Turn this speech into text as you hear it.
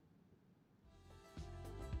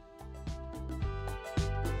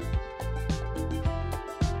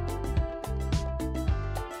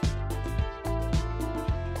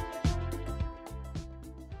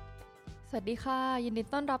สวัสดีค่ะยินดี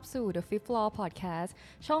ต้อนรับสู่ The Fifth Floor Podcast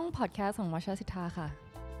ช่อง podcast ของวัชสิทธาค่ะ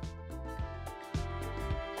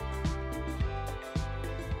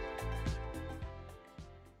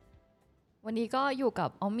วันนี้ก็อยู่กับ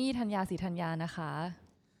ออมมี่ธัญญาศรีธัญญานะคะ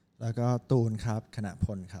แล้วก็ตูนครับคณะพ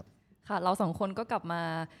ลครับค่ะเราสองคนก็กลับมา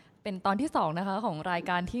เป็นตอนที่2นะคะของราย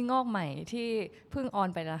การที่งอกใหม่ที่เพิ่งออน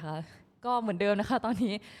ไปนะคะก็เหมือนเดิมนะคะตอน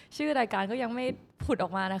นี้ชื่อรายการก็ยังไม่ผุดอ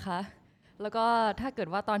อกมานะคะแล้วก็ถ้าเกิด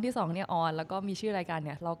ว่าตอนที่2เนี่ยออนแล้วก็มีชื่อรายการเ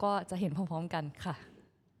นี่ยเราก็จะเห็นพร้อมๆกันค่ะ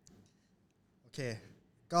โอเค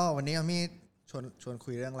ก็วันนี้มีชวนคุ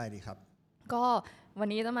ยเรื่องอะไรดีครับก็วัน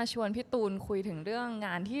นี้จะมาชวนพี่ตูนคุยถึงเรื่องง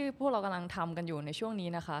านที่พวกเรากำลังทำกันอยู่ในช่วงนี้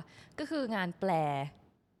นะคะก็คืองานแปล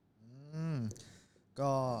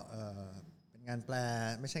ก็เป็นงานแปล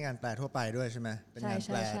ไม่ใช่งานแปลทั่วไปด้วยใช่ไหมเป็นงานแ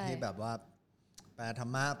ปลที่แบบว่าแปลธร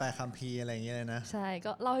รมะแปลคัมภีร์อะไรอย่างเงี้ยเลยนะใช่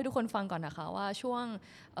ก็เล่าให้ทุกคนฟังก่อนนะคะว่าช่วง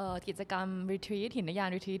กิจกรรมรีทรีตหินยาน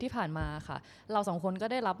รีทรีตที่ผ่านมาค่ะเราสองคนก็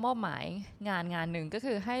ได้รับมอบหมายงานหนึ่งก็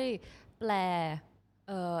คือให้แปล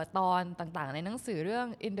ตอนต่างๆในหนังสือเรื่อง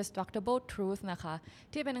Indestructible Truth นะคะ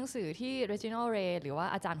ที่เป็นหนังสือที่ Reginald Ray หรือว่า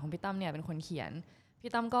อาจารย์ของพี่ตั้มเนี่ยเป็นคนเขียน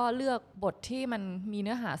พี่ตั้มก็เลือกบทที่มันมีเ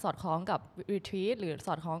นื้อหาสอดคล้องกับ retreat หรือส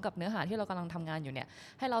อดคล้องกับเนื้อหาที่เรากำลังทำงานอยู่เนี่ย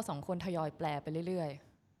ให้เราสองคนทยอยแปลไปเรื่อย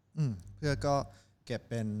ๆเพื่อก็เก็บ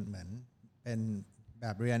เป็นเหมือนเป็นแบ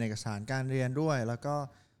บเรียนเอกสารการเรียนด้วยแล้วก็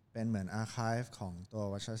เป็นเหมือนอาร์ไคฟ์ของตัว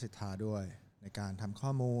วัชรศิทธาด้วยในการทำข้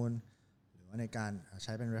อมูลหรือว่าในการใ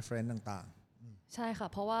ช้เป็น reference ต่างๆใช่ค่ะ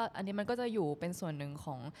เพราะว่าอันนี้มันก็จะอยู่เป็นส่วนหนึ่งข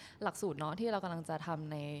องหลักสูตรเนาะที่เรากำลังจะท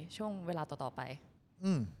ำในช่วงเวลาต่อๆไป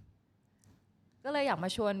ก็เลยอยากมา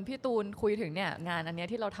ชวนพี่ตูนคุยถึงเนี่ยงานอันนี้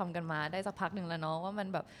ที่เราทำกันมาได้สักพักหนึ่งแล้วเนาะว่ามัน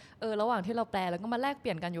แบบระหว่างที่เราแปลแล้วก็มาแลกเป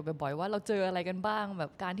ลี่ยนกันอยู่บ่อยๆว่าเราเจออะไรกันบ้างแบ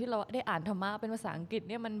บการที่เราได้อ่านธรรมะเป็นภาษาอังกฤษ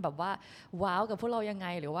เนี่ยมันแบบว่าว้าวกับพวกเรายังไง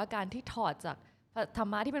หรือว่าการที่ถอดจากธร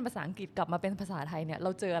รมะที่เป็นภาษาอังกฤษกลับมาเป็นภาษาไทยเนี่ยเร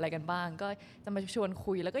าเจออะไรกันบ้างก็จะมาชวน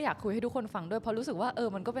คุยแล้วก็อยากคุยให้ทุกคนฟังด้วยเพราะรู้สึกว่า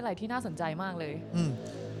มันก็เป็นอะไรที่น่าสนใจมากเลย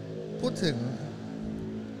พูด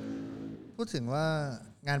ถึงว่า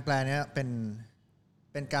งานแปลเนี่ยเ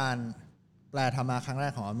ป็นการแปลธรรมะครั้งแร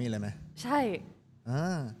กของออมมี่เลยไหมใช่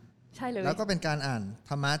ใช่เลยแล้วก็เป็นการอ่าน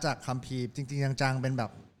ธรรมะจากคัมภีร์จริงๆจังๆเป็นแบ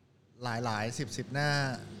บหลายสิบหน้า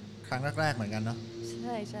ครั้งแรกๆเหมือนกันเนาะใ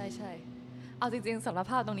ช่ใช่ใช่เอาจริงๆสาร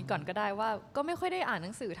ภาพตรงนี้ก่อนก็ได้ว่าก็ไม่ค่อยได้อ่านห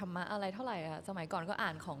นังสือธรรมะอะไรเท่าไหร่อะสมัยก่อนก็อ่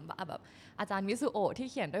านของแบบอาจารย์มิสุโอะที่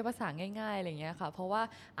เขียนด้วยภาษาง่ายๆอะไรเงี้ยค่ะเพราะว่า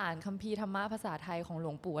อ่านคัมภีร์ธรรมะภาษาไทยของหล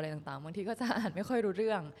วงปู่อะไรต่างๆบางทีก็จะอ่านไม่ค่อยรู้เ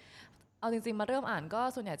รื่องเอาจริงๆมาเริ่มอ่านก็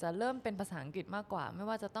ส่วนใหญ่จะเริ่มเป็นภาษาอังกฤษมากกว่าไม่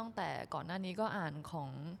ว่าจะต้องแต่ก่อนหน้านี้ก็อ่านข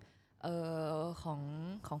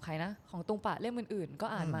องใครนะของตุงปะเล่มอื่นๆก็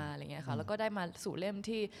อ่านมาอะไรเงี้ยค่ะแล้วก็ได้มาสู่เล่ม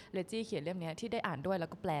ที่เลจี้เขียนเล่มนี้ที่ได้อ่านด้วยแล้ว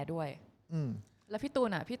ก็แปลด้วยแล้วพี่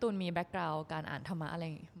ตูนมีแบ็กกราวด์การอ่านธรรมะอะไร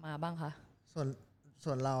มาบ้างคะ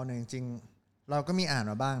ส่วนเราเนี่ยจริงๆเราก็มีอ่าน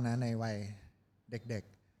มาบ้างนะในวัยเด็ก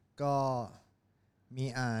ๆก็มี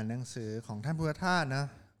อ่านหนังสือของท่านพุทธทาสนะ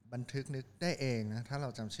บันทึกนึกได้เองนะถ้าเรา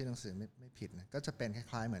จำชื่อหนังสือไม่ผิดนะก็จะเป็นค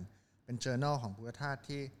ล้ายๆเหมือนเป็น journal ของพุทธทาส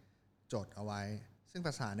ที่จดเอาไว้ซึ่งภ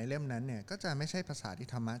าษาในเล่มนั้นเนี่ยก็จะไม่ใช่ภาษาที่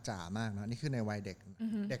ธรรมะจ๋ามากนะนี่คือในวัยเด็ก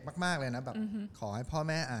เด็กมากๆเลยนะแบบขอให้พ่อ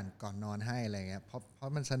แม่อ่านก่อนนอนให้อะไรเงี้ยเพรา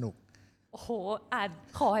ะมันสนุกโอ้โหอ่าน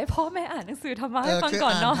ขอให้พ่อแม่อ่านหนังสือธรรมะให้ฟังก่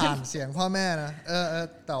อนนอนผ่านเสียงพ่อแม่นะ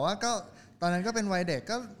แต่ว่าก็ตอนนั้นก็เป็นวัยเด็ก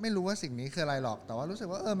ก็ไม่รู้ว่าสิ่งนี้คืออะไรหรอกแต่ว่ารู้สึก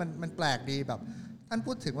ว่ามันแปลกดีแบบท่าน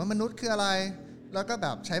พูดถึงว่ามนุษย์คืออะไรแล้วก็แบ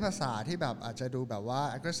บใช้ภาษาที่แบบอาจจะดูแบบว่า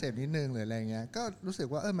aggressive นิดนึงหรืออะไรเงี้ยก็รู้สึก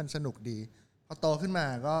ว่ามันสนุกดีพอโตขึ้นมา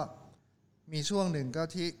ก็มีช่วงหนึ่งก็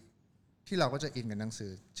ที่เราก็จะอินกับหนังสื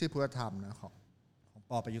อชื่อพุทธธรรมนะของ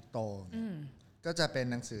ป.ประยุตโตก็จะเป็น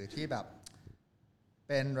หนังสือที่แบบเ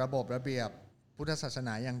ป็นระบบระเบียบพุทธศาสน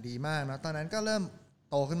าอย่างดีมากนะตอนนั้นก็เริ่ม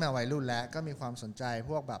โตขึ้นมาวัยรุ่นแล้วก็มีความสนใจ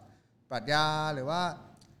พวกแบบปรัชญาหรือว่า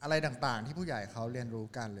อะไรต่างๆที่ผู้ใหญ่เขาเรียนรู้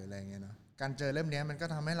กันหรืออะไรเงี้ยเนาะการเจอเล่มนี้มันก็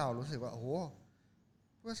ทำให้เรารู้สึกว่าโอ้โห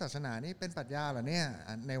พุทธศาสนานี่เป็นปรัชญาเหรอเนี่ย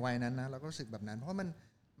ในวัยนั้นนะเราก็รู้สึกแบบนั้นเพราะ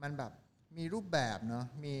มันแบบมีรูปแบบเนาะ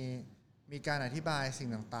มีการอธิบายสิ่ง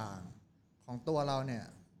ต่างๆของตัวเราเนี่ย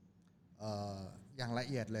อย่างละ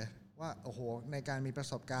เอียดเลยว่าโอ้โหในการมีประ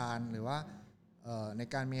สบการณ์หรือว่าใน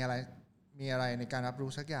การมีอะไรในการรับรู้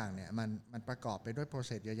สักอย่างเนี่ยมันประกอบไปด้วยโปรเ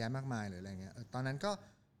ซสเยอะแยะมากมายหรืออะไรเงี้ยตอนนั้นก็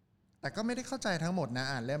แต่ก็ไม่ได้เข้าใจทั้งหมดนะ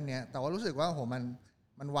อ่านเล่มนี้แต่ว่ารู้สึกว่าโห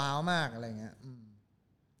มันว้าวมากอะไรเงี้ย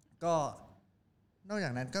ก็นอกจ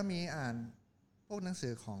ากนั้นก็มีอ่านพวกหนังสื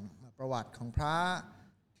อของประวัติของพระ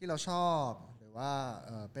ที่เราชอบหรือว่า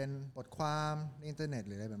เป็นบทความในอินเทอร์เน็ตห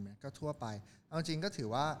รืออะไรแบบนี้ก็ทั่วไปเอาจริงก็ถือ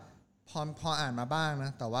ว่าพออ่านมาบ้างน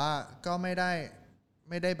ะแต่ว่าก็ไม่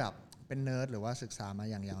ได้แบบเป็นเนิร์ดหรือว่าศึกษามา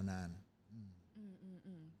อย่างยาวนาน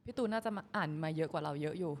พี่ตูนน่าจะอ่านมาเยอะกว่าเราเย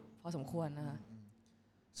อะอยู่พอสมควรนะคะ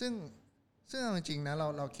ซึ่งจริงๆนะ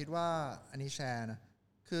เราคิดว่าอันนี้แชร์นะ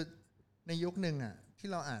คือในยุคนึงอ่ะที่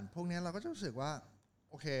เราอ่านพวกนี้เราก็จะรู้สึกว่า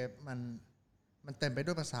โอเคมันเต็มไป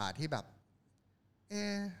ด้วยภาษาที่แบบ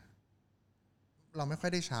เราไม่ค่อ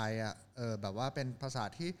ยได้ใช้อ่ะแบบว่าเป็นภาษา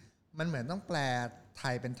ที่มันเหมือนต้องแปลไท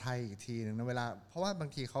ยเป็นไทยอีกทีนึงนะเวลาเพราะว่าบาง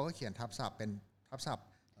ทีเขาก็เขียนทับศัพท์เป็นทับศัพท์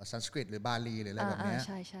สันสกฤตหรือบาลีหรืออะไรแบบนี้ใ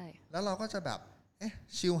ช่แล้วเราก็จะแบบ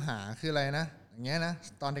ชิวหาคืออะไรนะอย่างเงี้ยนะ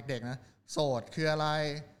ตอนเด็กๆนะโสดคืออะไร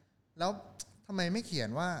แล้วทำไมไม่เขียน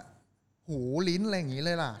ว่าหูลิ้นอะไรอย่างนี้เ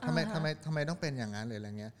ลยล่ะทำไมต้องเป็นอย่างนั้นเลยอะไร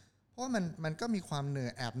เงี้ยเพราะว่ามันก็มีความเหนื่อ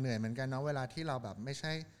ยแอบเหนื่อยเหมือนกันเนาะเวลาที่เราแบบไม่ใ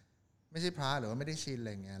ช่พระหรือว่าไม่ได้ชินอะไ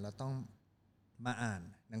รเงี้ยเราต้องมาอ่าน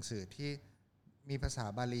หนังสือที่มีภาษา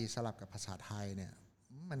บาลีสลับกับภาษาไทยเนี่ย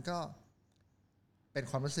มันก็เป็น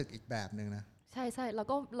ความรู้สึกอีกแบบนึงนะใช่เรา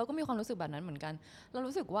ก็มีความรู้สึกแบบนั้นเหมือนกันเรา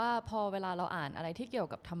รู้สึกว่าพอเวลาเราอ่านอะไรที่เกี่ยว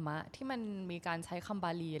กับธรรมะที่มันมีการใช้คำบ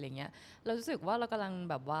าลีอะไรเงี้ยเรารู้สึกว่าเรากำลัง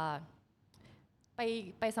แบบว่า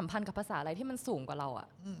ไปสัมพันธ์กับภาษาอะไรที่มันสูงกว่าเราอ่ะ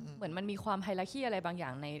เหมือนมันมีความไฮรักีอะไรบางอย่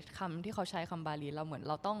างในคำที่เขาใช้คำบาลีเราเหมือน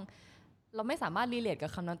เราไม่สามารถรีเลทกั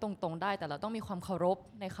บคำนั้นตรงๆได้แต่เราต้องมีความเคารพ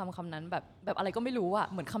ในคำนั้นแบบอะไรก็ไม่รู้อ่ะ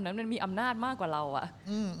เหมือนคำนั้นมันมีอำนาจมากกว่าเราอ่ะ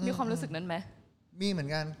มีความรู้สึกนั้นไหมมีเหมือน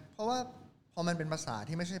กันเพราะว่าพอมันเป็นภาษา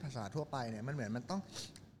ที่ไม่ใช่ภาษาทั่วไปเนี่ยมันเหมือนมันต้อง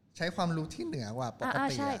ใช้ความรู้ที่เหนือกว่าปก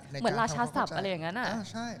ติในเหมือนราชาศัพท์อะไรอย่างนั้นอ่ะ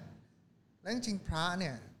ใช่แล้วจริงๆพระเนี่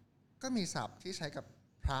ยก็มีศัพท์ที่ใช้กับ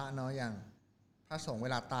พระเนาะอย่างพระสงฆ์เว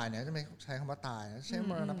ลาตายเนี่ยจะไม่ใช้คำว่าตายใช้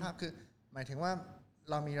มรณภาพคือหมายถึงว่า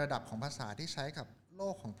เรามีระดับของภาษาที่ใช้กับโล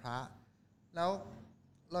กของพระแล้ว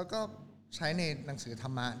เราก็ใช้ในหนังสือธร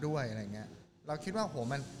รมะด้วยอะไรเงี้ยเราคิดว่าโห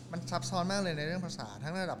มันซับซ้อนมากเลยในเรื่องภาษา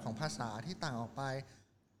ทั้งระดับของภาษาที่ต่างออกไป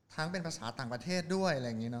ทั้งเป็นภาษาต่างประเทศด้วยอะไร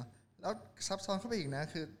อย่างนี้เนาะแล้วซับซ้อนเข้าไปอีกนะ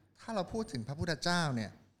คือถ้าเราพูดถึงพระพุทธเจ้าเนี่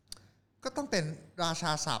ยก็ต้องเป็นราช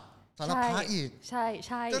าศัพท์สำหรับพระอีกใ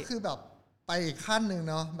ช่ก็คือแบบไปอีกขั้นหนึ่ง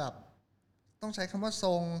เนาะแบบต้องใช้คำว่าท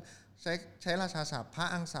รงใช้ราชาศัพท์พระ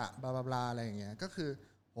อังสะบลาบลาอะไรอย่างเงี้ยก็คือ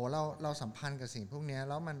โหเราสัมพันธ์กับสิ่งพวกนี้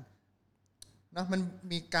แล้วมัน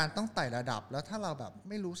มีการต้องไต่ระดับแล้วถ้าเราแบบ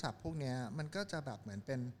ไม่รู้ศัพท์พวกนี้มันก็จะแบบเหมือนเ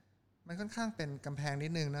ป็นมันค่อนข้างเป็นกำแพงนิ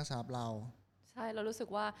ดนึงนะสำหรับเราใช่เรารู้สึก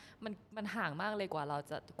ว่ามันห่างมากเลยก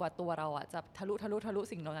ว่าตัวเราอ่ะจะทะลุ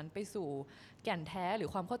สิ่งเหล่านั้นไปสู่แก่นแท้หรือ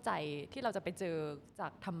ความเข้าใจที่เราจะไปเจอจา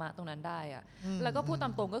กธรรมะตรงนั้นได้อ่ะแล้วก็พูดต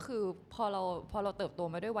ามตรงก็คือพอเราเติบโต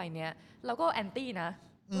มาด้วยวัยเนี้ยเราก็แอนตี้นะ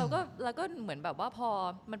เราก็เหมือนแบบว่าพอ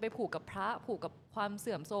มันไปผูกกับพระผูกกับความเ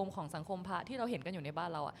สื่อมโทรมของสังคมพระที่เราเห็นกันอยู่ในบ้าน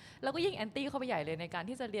เราอ่ะเราก็ยิ่งแอนตี้เข้าไปใหญ่เลยในการ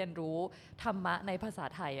ที่จะเรียนรู้ธรรมะในภาษา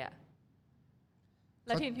ไทยอ่ะแ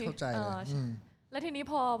ล้วทีนี้เข้าใจเลยแล้วทีนี้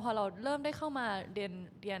พอเราเริ่มได้เข้ามาเ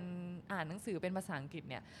รียนอ่านหนังสือเป็นภาษาอังกฤษ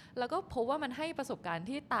เนี่ยเราก็พบว่ามันให้ประสบการณ์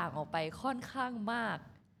ที่ต่างออกไปค่อนข้างมาก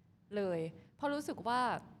เลยเพราะรู้สึกว่า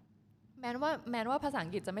แม้ว่าภาษาอั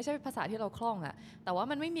งกฤษจะไม่ใช่ภาษาที่เราคล่องอะแต่ว่า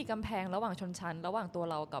มันไม่มีกำแพงระหว่างชนชั้นระหว่างตัว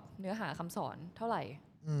เรากับเนื้อหาคำสอนเท่าไหร่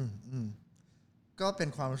ก็เป็น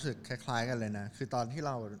ความรู้สึกคล้ายๆกันเลยนะคือตอนที่เ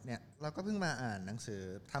ราก็เพิ่งมาอ่านหนังสือ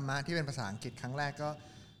ธรรมะที่เป็นภาษาอังกฤษครั้งแรก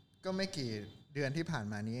ก็ไม่กี่เดือนที่ผ่าน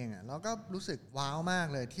มานี้เองแล้วก็รู้สึกว้าวมาก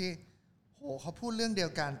เลยที่โหเขาพูดเรื่องเดีย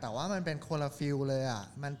วกันแต่ว่ามันเป็นคนละฟิลเลยอ่ะ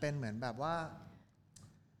มันเป็นเหมือนแบบว่า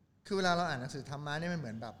คือเวลาเราอ่านหนังสือธรรมะเนี่ยมันเห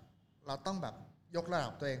มือนแบบเราต้องแบบยกระดั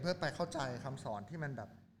บตัวเองเพื่อไปเข้าใจคำสอนที่มันแบบ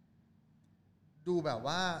ดูแบบ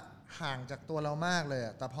ว่าห่างจากตัวเรามากเลย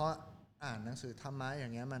แต่พออ่านหนังสือธรรมะอย่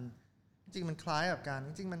างเงี้ยมันจริงมันคล้ายกับการ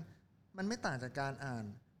จริงมันไม่ต่างจากการอ่าน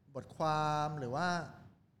บทความหรือว่า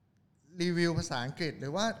รีวิวภาษาอังกฤษหรื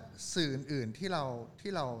อว่าสื่ออื่นๆที่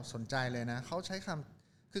เราสนใจเลยนะเขาใช้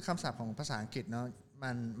คือคำศัพท์ของภาษาอังกฤษเนาะ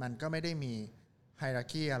มันก็ไม่ได้มีไฮรั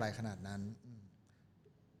กีอะไรขนาดนั้น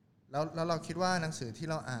แล้วเราคิดว่าหนังสือที่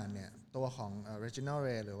เราอ่านเนี่ยตัวของ Reginald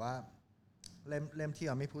Ray หรือว่าเล่มที่เ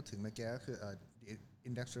ราไม่พูดถึงเมื่อกี้ก็คือThe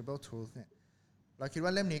Inexorable Truth เนี่ยเราคิดว่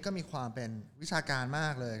าเล่มนี้ก็มีความเป็นวิชาการมา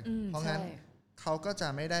กเลยเพราะงั้นเขาก็จะ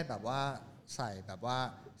ไม่ได้แบบว่าใส่แบบว่า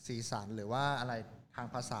สีสันหรือว่าอะไรทาง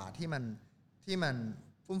ภาษาที่มัน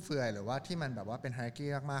ฟุ่มเฟือยหรือว่าที่มันแบบว่าเป็นไฮรักี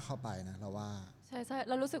มากๆเข้าไปนะเราว่าใช่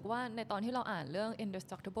เรารู้สึกว่าในตอนที่เราอ่านเรื่อง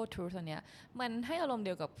Indestructible Truth อันเนี้ยมันให้อารมณ์เ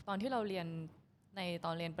ดียวกับตอนที่เราเรียนในต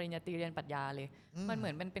อนเรียนปริญญาตรีเรียนปรัชญาเลยมันเหมื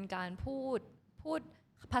อนมันเป็นการพูด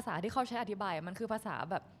ภาษาที่เขาใช้อธิบายมันคือภาษา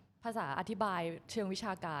แบบภาษาอธิบายเชิงวิช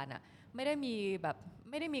าการอะไม่ได้มี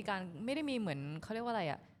เหมือนเขาเรียกว่าอะไร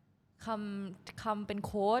อะคำเป็นโ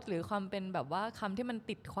ค้ดหรือความเป็นแบบว่าคำที่มัน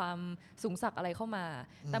ติดความสูงสักอะไรเข้ามา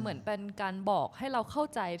แต่เหมือนเป็นการบอกให้เราเข้า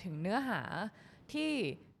ใจถึงเนื้อหาที่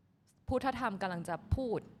พุทธธรรมกำลัง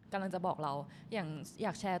จะบอกเราอย่างอย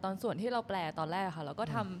ากแชร์ตอนส่วนที่เราแปลตอนแรกค่ะเรา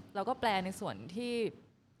ก็แปลในส่วนที่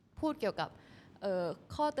พูดเกี่ยวกับ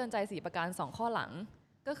ข้อเตือนใจ4ประการ2ข้อหลัง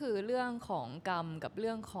ก็คือเรื่องของกรรมกับเ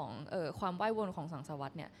รื่องของความว่ายวนของสังสารวั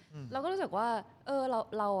ฏเนี่ยเราก็รู้สึกว่า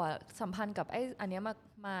เราอะสัมพันธ์กับไอ้อันเนี้ย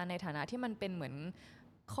มาในฐานะที่มันเป็นเหมือน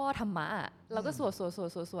ข้อธรรมะอะเราก็ส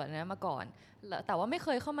วดนะมาก่อนแต่ว่าไม่เค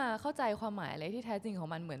ยเข้ามาเข้าใจความหมายอะไรที่แท้จริงของ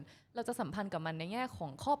มันเหมือนเราจะสัมพันธ์กับมันในแง่ขอ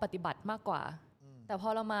งข้อปฏิบัติมากกว่าแต่พอ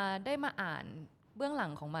เรามาได้มาอ่านเบื้องหลั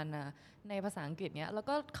งของมันนะในภาษาอังกฤษเนี้ยเรา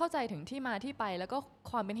ก็เข้าใจถึงที่มาที่ไปแล้วก็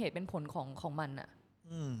ความเป็นเหตุเป็นผลของมันอะ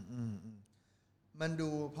มันดู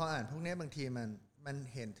พออ่านพวกนี้บางทีมัน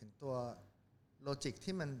เห็นถึงตัวโลจิก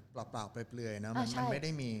ที่มันเปล่าๆเปลือยๆนะมันไม่ได้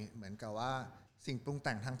มีเหมือนกับว่าสิ่งปรุงแ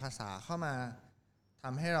ต่งทางภาษาเข้ามาท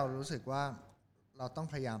ำให้เรารู้สึกว่าเราต้อง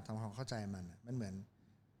พยายามทำความเข้าใจมันเหมือน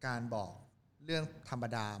การบอกเรื่องธรรม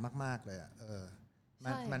ดามากๆเลย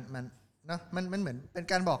มันเนาะมันเหมือนเป็น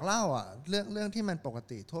การบอกเล่าอ่ะเรื่องที่มันปก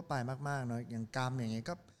ติทั่วไปมากๆเนาะอย่างกรรมอย่างเงี้ย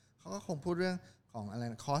ก็เขาก็คงพูดเรื่องของอะไร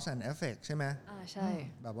cause and effect ใช่ไหมใช่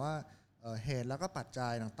แบบว่าเหตุแล้วก็ปัจจั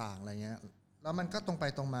ยต่างๆอะไรเงี้ยแล้วมันก็ตรงไป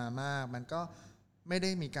ตรงมามากมันก็ไม่ได้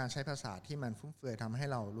มีการใช้ภาษาที่มันฟุ่มเฟือยทำให้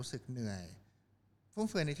เรารู้สึกเหนื่อยฟุ่ม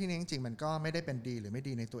เฟือยในที่นี้จริงๆมันก็ไม่ได้เป็นดีหรือไม่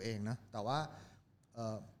ดีในตัวเองนะแต่ว่า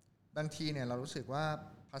บางทีเนี่ยเรารู้สึกว่า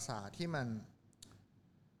ภาษาที่มัน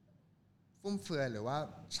ฟุ่มเฟือยหรือว่า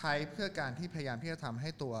ใช้เพื่อการที่พยายามที่จะทำให้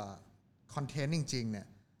ตัวคอนเทนต์จริงๆเนี่ย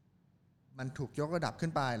มันถูกยกระดับขึ้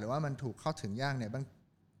นไปหรือว่ามันถูกเข้าถึงยากเนี่ยบาง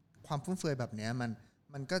ความฟุ่มเฟือยแบบนี้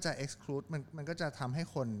มันก็จะ exclude มันก็จะทำให้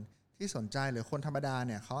คนที่สนใจหรือคนธรรมดาเ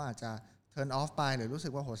นี่ยเขาอาจจะ turn off ไปหรือรู้สึ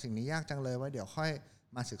กว่าโหสิ่งนี้ยากจังเลยว่าเดี๋ยวค่อย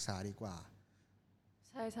มาศึกษาดีกว่า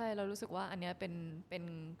ใช่เรารู้สึกว่าอันเนี้ยเป็น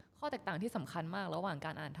ข้อแตกต่างที่สำคัญมากระหว่างก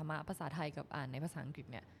ารอ่านธรรมะภาษาไทยกับอ่านในภาษาอังกฤษ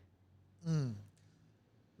เนี่ย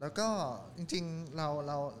แล้วก็จริงๆเร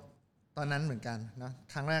าตอนนั้นเหมือนกันนะ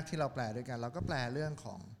ครั้งแรกที่เราแปลด้วยกันเราก็แปลเรื่องข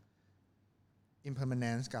อง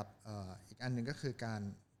impermanence กับอีกอันหนึ่งก็คือ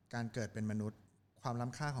การเกิดเป็นมนุษย์ความล้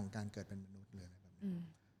ำค่าของการเกิดเป็นมนุษย์เลยแบบนี้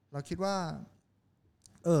เราคิดว่า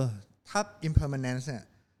ถ้า impermanence เนี่ย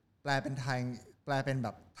แปลเป็นไทยแปลเป็นแบ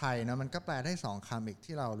บไทยนะมันก็แปลได้2คำอีก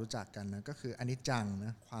ที่เรารู้จักกันนะก็คืออนิจจังน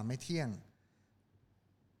ะความไม่เที่ยง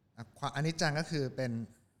อนิจจังก็คือเป็น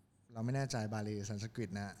เราไม่แน่ใจบาลีสันสกฤต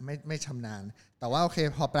นะไม่ชำนาญแต่ว่าโอเค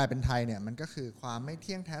พอแปลเป็นไทยเนี่ยมันก็คือความไม่เ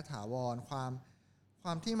ที่ยงแท้ถาวรคว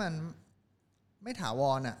ามที่มันไม่ถาว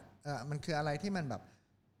รอ่ะมันคืออะไรที่มันแบบ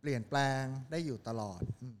เปลี่ยนแปลงได้อยู่ตลอด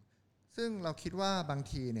ซึ่งเราคิดว่าบาง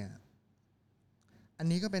ทีเนี่ยอัน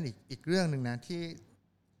นี้ก็เป็นอีกเรื่องนึงนะ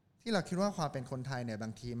ที่เราคิดว่าความเป็นคนไทยเนี่ยบา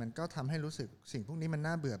งทีมันก็ทำให้รู้สึกสิ่งพวกนี้มัน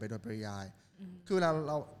น่าเบื่อไปโดยปริยายคือเร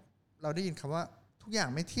าได้ยินคำว่าทุกอย่าง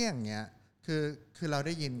ไม่เที่ยงเงี้ยคือเราไ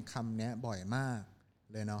ด้ยินคำนี้บ่อยมาก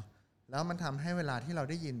เลยเนาะแล้วมันทำให้เวลาที่เรา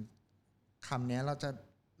ได้ยินคำนี้เราจะ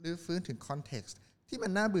รื้อฟื้นถึงคอนเท็กซ์ที่มั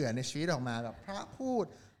นน่าเบื่อในชีวิตออกมาแบบพระพูด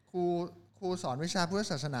ครูสอนวิชาพุทธ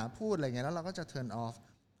ศาสนาพูดอะไรเงี้ยแล้วเราก็จะ turn off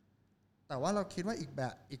แต่ว่าเราคิดว่าอีก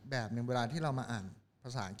แบบหนึ่งเวลาที่เรามาอ่านภ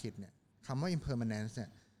าษาอังกฤษเนี่ยคำว่า impermanence เนี่ย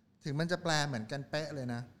ถึงมันจะแปลเหมือนกันเป๊ะเลย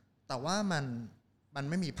นะแต่ว่ามัน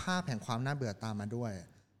ไม่มีภาพแห่งความน่าเบื่อตามมาด้วย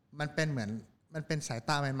มันเป็นสายต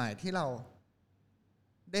าใหม่ๆที่เรา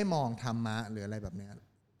ได้มองธรรมะหรืออะไรแบบนี้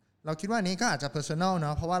เราคิดว่านี้ก็อาจจะ personal เน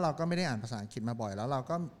าะเพราะว่าเราก็ไม่ได้อ่านภาษาอังกฤษมาบ่อยแล้วเรา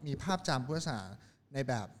ก็มีภาพจำพุทธศาสนาใน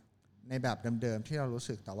แบบเดิมๆที่เรารู้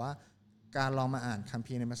สึกแต่ว่าการลองมาอ่านคัม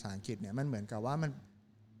ภีร์ในภาษาอังกฤษเนี่ยมันเหมือนกับว่า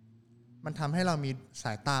มันทำให้เรามีส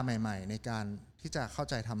ายตาใหม่ๆในการที่จะเข้า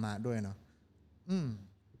ใจธรรมะด้วยเนาะ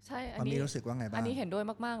ใช่อันนี้รู้สึกว่าไงบ้างอันนี้เห็นด้วย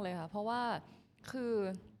มากๆเลยค่ะเพราะว่าคือ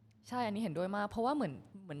ใช่อันนี้เห็นด้วยมากเพราะว่าเห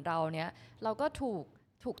มือนเราเนี้ยเราก็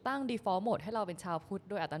ถูกตั้ง default mode ให้เราเป็นชาวพุทธ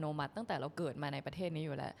โดยอัตโนมัติตั้งแต่เราเกิดมาในประเทศนี้อ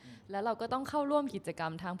ยู่แล้วเราก็ต้องเข้าร่วมกิจกรร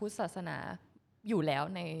มทางพุทธศาสนาอยู่แล้ว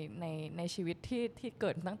ในชีวิตที่เกิ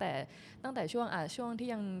ดตั้งแต่ช่วงที่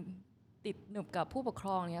ยังติดหนึบกับผู้ปกคร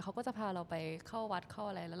องเนี่ยเขาก็จะพาเราไปเข้าวัดเข้า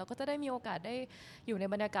อะไรแล้วเราก็จะได้มีโอกาสได้อยู่ใน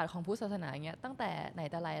บรรยากาศของพุทธศาสนาอย่างเงี้ยตั้งแต่ไหน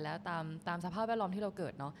แต่ไรแล้วตามสภาพแวดล้อมที่เราเกิ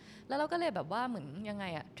ดเนาะแล้วเราก็เลยแบบว่าเหมือนยังไง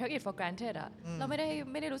อะ take it for granted อะเราไม่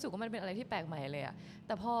ได้รู้สึกว่ามันเป็นอะไรที่แปลกใหม่เลยอะแ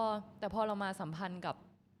ต่พอเรามาสัมพันธ์กับ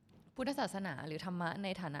พุทธศาสนาหรือธรรมะใน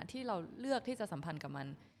ฐานะที่เราเลือกที่จะสัมพันธ์กับมัน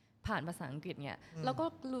ผ่านภาษาอังกฤษเนี่ยเราก็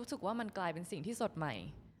รู้สึกว่ามันกลายเป็นสิ่งที่สดใหม่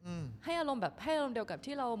ให้อารมณ์เดียวกับ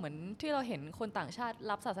ที่เราเหมือนที่เราเห็นคนต่างชาติ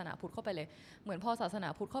รับศาสนาพุทธเข้าไปเลยเหมือนพอศาสนา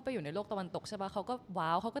พุทธเข้าไปอยู่ในโลกตะวันตกใช่ปะเขาก็ว้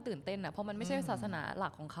าวเขาก็ตื่นเต้นอ่ะเพราะมันไม่ใช่ศาสนาหลั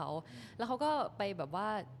กของเขาแล้วเขาก็ไปแบบว่า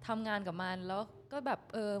ทำงานกับมันแล้วก็แบบ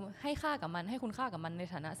ให้ค่ากับมันให้คุณค่ากับมันใน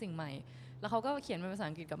ฐานะสิ่งใหม่แล้วเขาก็เขียนเป็นภาษา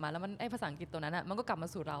อังกฤษกลับมาแล้วมันไอ้ภาษาอังกฤษตัวนั้นอ่ะมันก็กลับมา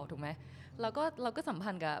สู่เราถูกไหมเราก็สัม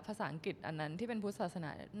พันธ์กับภาษาอังกฤษอันนั้นที่เป็นพุทธศาสนา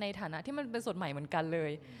ในฐานะที่มันเป็นสดใหม่เหมือนกันเล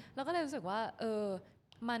ยเราก็เลยรู้สึกว่า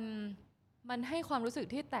มันให้ความรู้สึก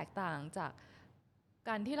ที่แตกต่างจาก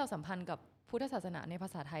การที่เราสัมพันธ์กับพุทธศาสนาในภา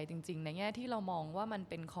ษาไทยจริงๆในแง่ที่เรามองว่ามัน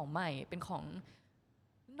เป็นของใหม่เป็นของ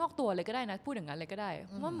นอกตัวเลยก็ได้นะพูดอย่างนั้นเลยก็ได้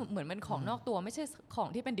ว่าเหมือนมันของนอกตัวไม่ใช่ของ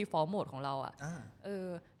ที่เป็น default mode ของเราอะ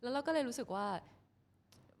แล้วเราก็เลยรู้สึกว่า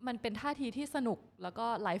มันเป็นท่าทีที่สนุกแล้วก็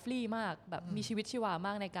ไลฟ์ลี่มากแบบมีชีวิตชีวาม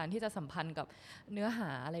ากในการที่จะสัมพันธ์กับเนื้อหา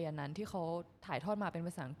อะไรอย่างนั้นที่เขาถ่ายทอดมาเป็นภ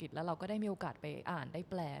าษาอังกฤษแล้วเราก็ได้มีโอกาสไปอ่านได้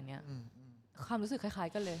แปลเนี่ยความรู้สึกคล้าย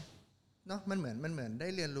ๆกันเลยเนาะมันเหมือนได้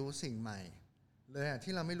เรียนรู้สิ่งใหม่เลยอะ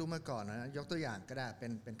ที่เราไม่รู้มาก่อนนะยกตัวอย่างก็ได้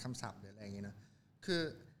เป็นคำศัพท์หรืออะไรอย่างงี้นะ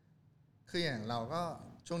คืออย่างเราก็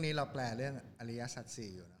ช่วงนี้เราแปลเรื่องอริยสัจสี่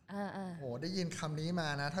อยู่นะโหได้ยินคำนี้มา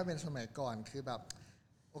นะถ้าเป็นสมัยก่อนคือแบบ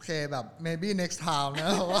โอเคแบบ maybe next time น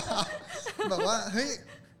ะแบบว่าเฮ้ย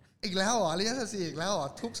อีกแล้วเหรออริยสัจสี่อีกแล้วเหรอ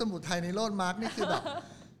ทุกสมุทัยนิโรธมรรคนี่คือแบบ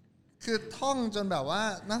คือท่องจนแบบว่า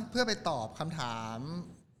นะเพื่อไปตอบคำถาม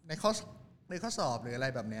ในข้อสอบหรืออะไร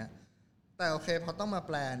แบบเนี้ยแต่โอเคพอต้องมาแ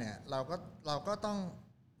ปลเนี่ยเราก็ต้อง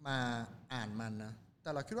มาอ่านมันนะแ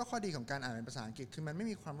ต่เราคิดว่าข้อดีของการอ่านเป็นภาษาอังกฤษคือมันไม่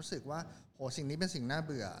มีความรู้สึกว่าโหสิ่งนี้เป็นสิ่งน่าเ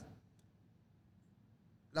บื่อ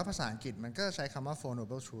แล้วภาษาอังกฤษมันก็ใช้คำว่า four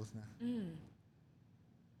noble truths นะ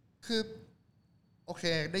คือโอเค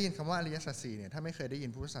ได้ยินคำว่าอริยสัจสี่เนี่ยถ้าไม่เคยได้ยิ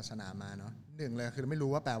นพุทธศาสนามาเนาะหนึ่งเลยคือไม่รู้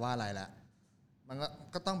ว่าแปลว่าอะไรละมัน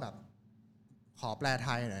ก็ต้องแบบขอแปลไท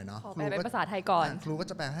ยหน่อยเนาะขอแปลเป็นภาษาไทยก่อนครูก็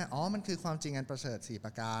จะแปลให้มันคือความจริงอันประเสริฐ4ป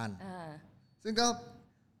ระการซึ่งก็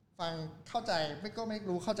ฟังเข้าใจก็ไม่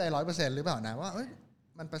รู้เข้าใจ 100% หรือเปล่านะว่า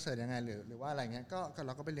มันประเสริฐยังไงหรือว่าอะไรเงี้ยก็เร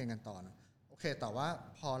าก็ไปเรียนกันต่อนะโอเคแต่ว่า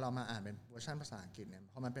พอเรามาอ่านเป็นเวอร์ชันภาษาอังกฤษเนี่ย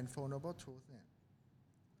พอมันเป็น four noble truths เนี่ย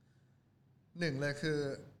หนึ่งเลยคือ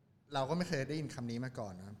เราก็ไม่เคยได้ยินคำนี้มาก่อ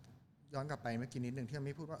นนะย้อนกลับไปเมื่อกี้นิดหนึ่งที่เราไ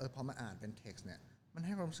ม่พูดว่าพอมาอ่านเป็น text เนี่ยมันใ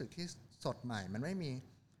ห้ความรู้สึกที่สดใหม่มันไม่มี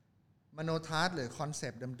มโนทัศน์หรือคอนเซ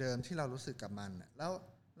ปต์เดิมๆที่เรารู้สึกกับมันแล้ว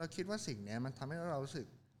เราคิดว่าสิ่งนี้มันทำให้เรารู้สึก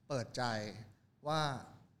เปิดใจว่า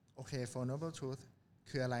โอเค four noble truth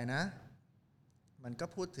คืออะไรนะมันก็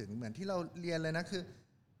พูดถึงเหมือนที่เราเรียนเลยนะ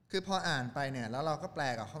คือพออ่านไปเนี่ยแล้วเราก็แปล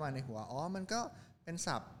กลับเข้ามาในหัวมันก็เป็น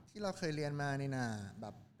ศัพท์ที่เราเคยเรียนมานี่นาแบ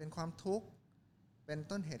บเป็นความทุกข์เป็น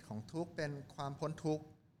ต้นเหตุของทุกข์เป็นความพ้นทุกข์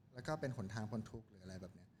แล้วก็เป็นหนทางพ้นทุกข์หรืออะไรแบ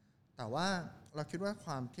บนี้แต่ว่าเราคิดว่าค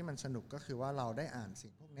วามที่มันสนุกก็คือว่าเราได้อ่านสิ่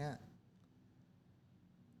งพวกนี้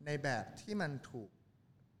ในแบบที่มันถูก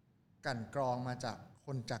กั่นกรองมาจากค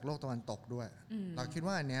นจากโลกตะวันตกด้วยเราคิด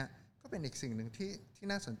ว่าอันเนี้ยก็เป็นอีกสิ่งหนึ่งที่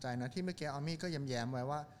น่าสนใจนะที่เมื่อกี้ออมมี่ก็แย้มๆไว้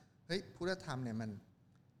ว่าเฮ้ยพุทธธรรมเนี่ยมัน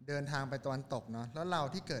เดินทางไปตะวันตกเนาะแล้วเรา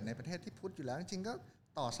ที่เกิดในประเทศที่พุทธอยู่แล้วจริงๆก็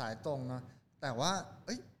ต่อสายตรงเนาะแต่ว่า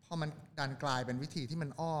พอมันดันกลายเป็นวิธีที่มัน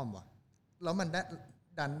อ้อมว่ะแล้วมัน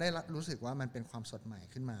ดันได้รู้สึกว่ามันเป็นความสดใหม่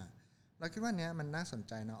ขึ้นมาเราคิดว่าเนี้ยมันน่าสน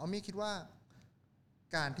ใจเนาะออมมี่คิดว่า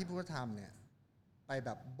การที่พุทธธรรมเนี่ยไปแบ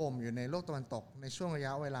บบ่มอยู่ในโลกตะวันตกในช่วงระย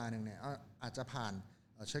ะเวลาหนึ่งเนี่ยอาจจะผ่าน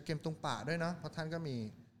เชอเกมตุงปะด้วยเนาะเพราะท่านก็มี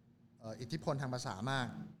อิทธิพลทางภาษามาก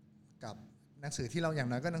กับหนังสือที่เราอย่าง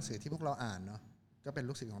น้อยก็หนังสือที่พวกเราอ่านเนาะก็เป็น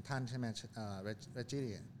ลูกศิษย์ของท่านใช่ไหมเรจิ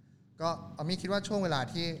ก็ออมมี่คิดว่าช่วงเวลา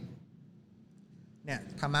ที่เนี่ย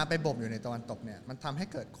ธรรมะไปบ่มอยู่ในตะวันตกเนี่ยมันทำให้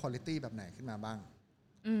เกิดคุณภาพแบบไหนขึ้นมาบ้าง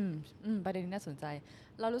ประเด็นนี้น่าสนใจ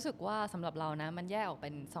เรารู้สึกว่าสำหรับเรานะมันแยกออกเป็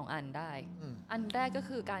น2อันได้อันแรกก็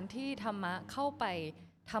คือการที่ธรรมะเข้าไป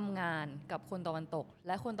ทำงานกับคนตะวันตกแ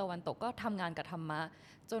ละคนตะวันตกก็ทำงานกับธรรมะ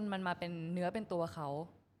จนมันมาเป็นเนื้อเป็นตัวเขา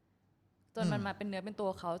จนมันมาเป็นเนื้อเป็นตัว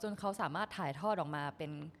เขาจนเขาสามารถถ่ายทอดออกมาเ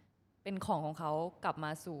ป็นของเขากลับม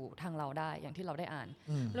าสู่ทางเราได้อย่างที่เราได้อ่าน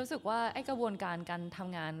รู้สึกว่าไอ้กระบวนการการท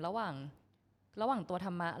ำงานระหว่างตัวธ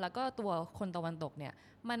รรมะแล้วก็ตัวคนตะวันตกเนี่ย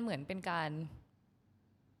มันเหมือนเป็นการ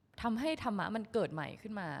ทำให้ธรรมะมันเกิดใหม่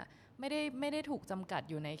ขึ้นมาไม่ได้ถูกจำกัด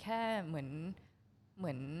อยู่ในแค่เหมือน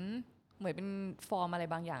เป็นฟอร์มอะไร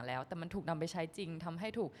บางอย่างแล้วแต่มันถูกนำไปใช้จริงทำให้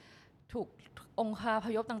ถูกองคาพ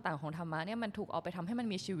ยพต่างๆของธรรมะเนี่ยมันถูกเอาไปทำให้มัน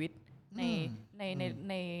มีชีวิต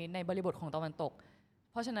ในบริบทของตะวันตก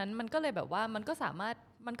เพราะฉะนั้นมันก็เลยแบบว่ามันก็สาม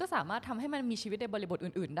ารถทำให้มันมีชีวิตในบริบท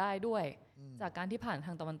อื่นๆได้ด้วยจากการที่ผ่านท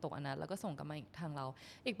างตะวันตกอันนั้นแล้วก็ส่งกลับมาอีกทางเรา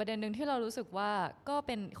อีกประเด็นหนึ่งที่เรารู้สึกว่าก็เ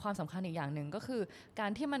ป็นความสำคัญอีกอย่างหนึ่งก็คือกา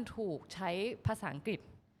รที่มันถูกใช้ภาษาอังกฤษ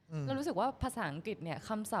เรารู้สึกว่าภาษาอังกฤษเนี่ยค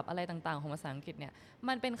ำศัพท์อะไรต่างๆของภาษาอังกฤษเนี่ย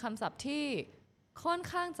มันเป็นคำศัพท์ที่ค่อน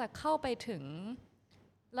ข้างจะเข้าไปถึง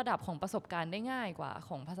ระดับของประสบการณ์ได้ง่ายกว่าข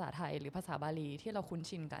องภาษาไทยหรือภาษาบาลีที่เราคุ้น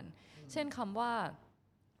ชินกันเช่นคำว่า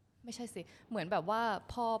ไม่ใช่สิเหมือนแบบว่า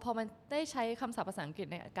พอมันได้ใช้คำศัพท์ภาษาอังกฤษ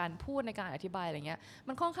ในการพูดในการอธิบายอะไรเงี้ย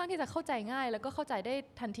มันค่อนข้างที่จะเข้าใจง่ายแล้วก็เข้าใจได้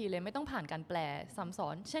ทันทีเลยไม่ต้องผ่านการแปลซ้ำซ้อ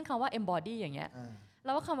นเช่นคำว่า embody อย่างเงี้ยแ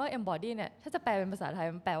ล้วว่าคำว่า embody เนี่ยถ้าจะแปลเป็นภาษาไทย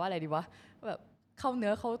มันแปลว่าอะไรดีวะแบบเข้าเนื้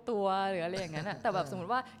อเข้าตัวหรืออะไรอย่างนั้นอะแต่แบบสมม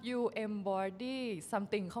ติว่า you embody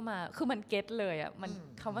something เข้ามาคือมัน get เลยอะมัน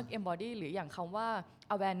คำว่า embody หรืออย่างคำว่า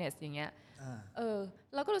awareness อย่างเงี้ย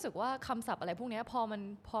เราก็รู้สึกว่าคำศัพท์อะไรพวกนี้พอ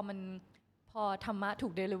พอธรรมะถู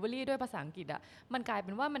ก delivery ด้วยภาษาอังกฤษอ่ะมันกลายเ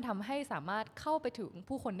ป็นว่ามันทำให้สามารถเข้าไปถึง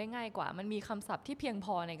ผู้คนได้ง่ายกว่ามันมีคำศัพท์ที่เพียงพ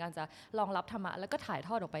อในการจะรองรับธรรมะแล้วก็ถ่ายท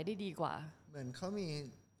อดออกไปได้ดีกว่าเหมือนเขามี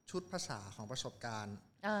ชุดภาษาของประสบการณ์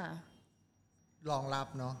อ่า รองรับ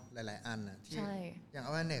เนาะหลายๆอันนะที่อย่าง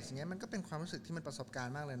awareness อย่างเงี้ยมันก็เป็นความรู้สึกที่มันประสบการ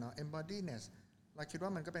ณ์มากเลยเนาะ embodiness เราคิดว่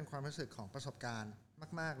ามันก็เป็นความรู้สึกของประสบการณ์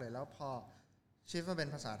มากๆเลยแล้วพอชิฟมาเป็น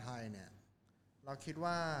ภาษาไทยเนี่ยเราคิด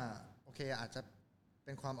ว่าโอเคอาจจะเ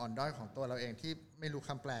ป็นความอ่อนด้อยของตัวเราเองที่ไม่รู้ค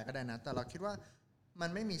ำแปลก็ได้นะแต่เราคิดว่ามัน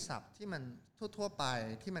ไม่มีศัพท์ที่มันทั่วๆไป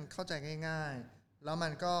ที่มันเข้าใจง่ายๆแล้วมั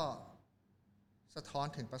นก็สะท้อน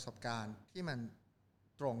ถึงประสบการณ์ที่มัน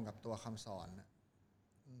ตรงกับตัวคำสอน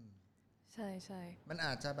ใช่ใช่มันอ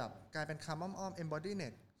าจจะแบบกลายเป็นคำอ้อมๆ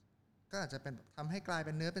embodiness ก็อาจจะเป็นทำให้กลายเ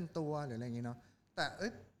ป็นเนื้อเป็นตัวหรืออะไรอย่างนี้เนาะแต่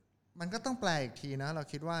มันก็ต้องแปลอีกทีนะเรา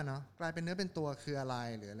คิดว่าเนาะกลายเป็นเนื้อเป็นตัวคืออะไร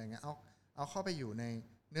หรืออะไรเงี้ยเอาเข้าไปอยู่ใน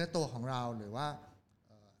เนื้อตัวของเราหรือว่า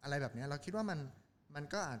อะไรแบบนี้เราคิดว่ามัน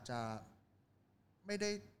ก็อาจจะไม่ได้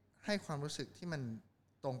ให้ความรู้สึกที่มัน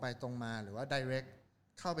ตรงไปตรงมาหรือว่า direct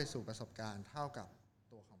เข้าไปสู่ประสบการณ์เท่ากับ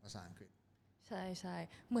ตัวของภาษาอังกฤษใช่ใช่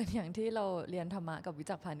เหมือนอย่างที่เราเรียนธรรมะกับวิ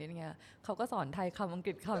จักรพาณิชย์ไงเขาก็สอนไทยคำอังก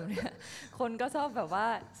ฤษคำเนี่ยคนก็ชอบแบบว่า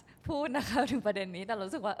พูดนะคะถึงประเด็นนี้แต่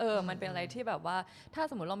รู้สึกว่ามันเป็นอะไรที่แบบว่าถ้า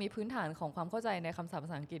สมมติเรามีพื้นฐานของความเข้าใจในคำศัพท์ภ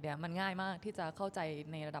าษาอังกฤษเนี่ยมันง่ายมากที่จะเข้าใจ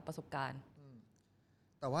ในระดับประสบการณ์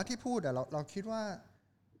แต่ว่าที่พูดเราคิดว่า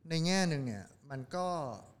ในแง่หนึ่งเนี่ยมันก็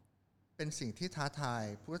เป็นสิ่งที่ท้าทาย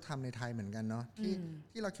พุทธธรรมในไทยเหมือนกันเนาะ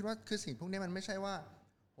ที่เราคิดว่าคือสิ่งพวกนี้มันไม่ใช่ว่า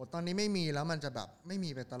โอ้ตอนนี้ไม่มีแล้วมันจะแบบไม่มี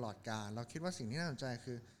ไปตลอดกาลเราคิดว่าสิ่งที่น่าสนใจ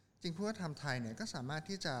คือจริงพุทธธรรมไทยเนี่ยก็สามารถ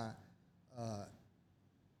ที่จะ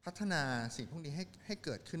พัฒนาสิ่งพวกนี้ให้เ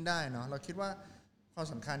กิดขึ้นได้เนาะเราคิดว่าความ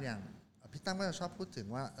สำคัญอย่างพี่ตั้มก็จะชอบพูดถึง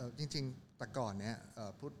ว่าจริงๆแต่ก่อนเนี่ย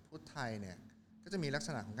พุทธไทยเนี่ยก็จะมีลักษ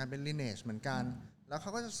ณะของการเป็น lineage เหมือนกันแล้วเข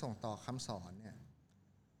าก็จะส่งต่อคำสอนเนี่ย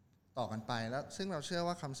ต่อกันไปแล้วซึ่งเราเชื่อ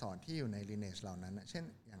ว่าคำสอนที่อยู่ใน lineage เหล่านั้นเช่น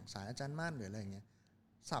อย่างสายอาจารย์มั่นหรืออะไรอย่างเงี้ย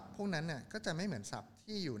ศัพท์พวกนั้นเนี่ยก็จะไม่เหมือนศัพท์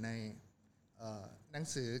ที่อยู่ในหนัง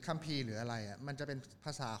สือคัมภีร์หรืออะไรอ่ะมันจะเป็นภ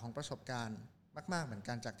าษาของประสบการณ์มากๆเหมือน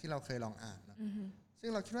กันจากที่เราเคยลองอ่านนะซึ่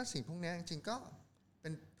งเราคิดว่าสิ่งพวกนี้จริงๆก็เป็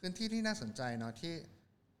นพื้นที่ที่น่าสนใจเนาะที่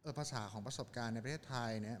ภาษาของประสบการณ์ในประเทศไท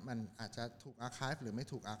ยเนี่ยมันอาจจะถูกอาร์คีฟหรือไม่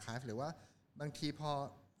ถูกอาร์คีฟหรือว่าบางทีพอ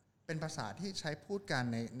เป็นภาษาที่ใช้พูดกัน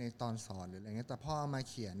ในตอนสอนหรืออะไรเงี้ยแต่พอเอามา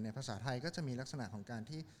เขียนเนี่ยภาษาไทยก็จะมีลักษณะของการ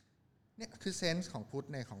ที่เนี่ยคือเซนส์ของพุทธ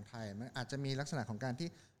ในของไทยมันอาจจะมีลักษณะของการที่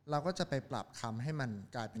เราก็จะไปปรับคำให้มัน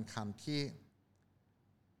กลายเป็นคำที่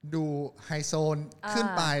ดูไฮโซนขึ้น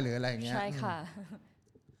ไปหรืออะไรเงี้ยใช่ค่ะ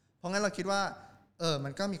เพราะงั้นเราคิดว่ามั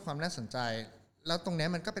นก็มีความน่าสนใจแล้วตรงนี้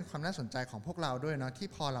มันก็เป็นความน่าสนใจของพวกเราด้วยเนาะที่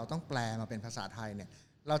พอเราต้องแปลมาเป็นภาษาไทยเนี่ย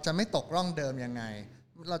เราจะไม่ตกร่องเดิมยังไง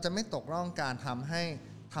เราจะไม่ตกร่องการทำให้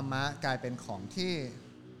ธรรมะกลายเป็นของที่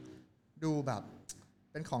ดูแบบ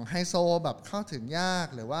เป็นของไฮโซแบบเข้าถึงยาก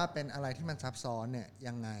หรือว่าเป็นอะไรที่มันซับซ้อนเนี่ย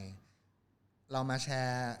ยังไงเรามาแช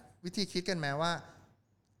ร์วิธีคิดกันไหมว่า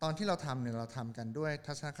ตอนที่เราทำเนี่ยเราทำกันด้วย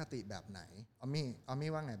ทัศนคติแบบไหนออม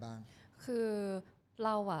มี่ว่าไงบ้างคือเ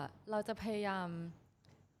ราจะพยายาม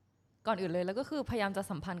ก่อนอื่นเลยแล้วก็คือพยายามจะ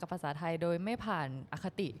สัมพันธ์กับภาษาไทยโดยไม่ผ่านอค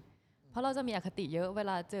ติเพราะเราจะมีอคติเยอะเว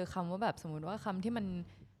ลาเจอคำว่าแบบสมมติว่าคำที่มัน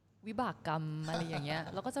วิบากกรรมอะไรอย่างเงี้ย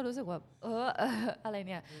เราก็จะรู้สึกว่าอะไร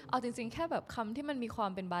เนี่ยเอาจริงๆแค่แบบคำที่มันมีควา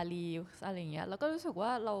มเป็นบาลีอะไรอย่างเงี้ยเราก็รู้สึกว่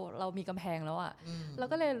าเรามีกำแพงแล้วอ่ะเรา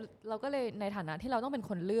ก็เลยในฐานะที่เราต้องเป็น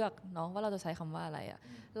คนเลือกเนาะว่าเราจะใช้คำว่าอะไรอ่ะ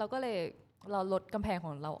เราลดกำแพงข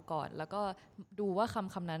องเราก่อนแล้วก็ดูว่า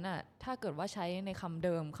คำนั้นอ่ะถ้าเกิดว่าใช้ในคำเ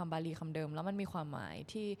ดิมคำบาลีคำเดิมแล้วมันมีความหมาย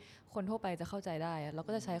ที่คนทั่วไปจะเข้าใจได้เรา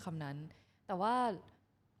ก็จะใช้คำนั้นแต่ว่า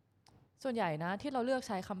ส่วนใหญ่นะที่เราเลือกใ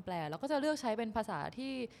ช้คำแปลเราก็จะเลือกใช้เป็นภาษา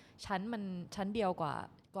ที่ชั้นเดียวก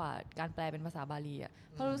ว่าการแปลเป็นภาษาบาลีอ่ะ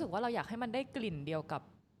เพราะรู้สึกว่าเราอยากให้มันได้กลิ่นเดียวกับ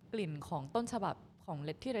กลิ่นของต้นฉบับของ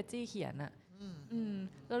ที่เรจจี้เขียนอ่ะ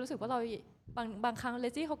เรารู้สึกว่าเราบางครั้งเร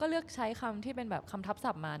จจี้เขาก็เลือกใช้คำที่เป็นแบบคำทับ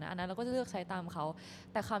ศัพท์มานะอันนั้นเราก็จะเลือกใช้ตามเขา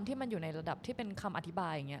แต่คำที่มันอยู่ในระดับที่เป็นคำอธิบา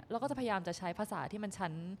ยอย่างเงี้ยเราก็จะพยายามจะใช้ภาษาที่มัน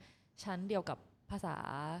ชั้นเดียวกับภาษา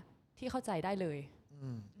ที่เข้าใจได้เลย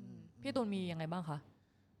พี่ตูนมียังไงบ้างคะ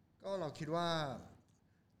ก็เราคิดว่า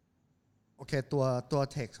โอเคตัว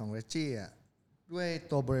เท็กซ์ของเรจจี้อ่ะด้วย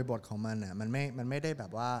ตัวบริบทของมันอ่ะมันไม่ได้แบ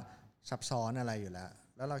บว่าซับซ้อนอะไรอยู่แล้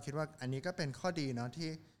วเราคิดว่าอันนี้ก็เป็นข้อดีเนาะ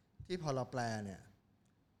ที่พอเราแปลเนี่ย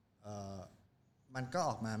มันก็อ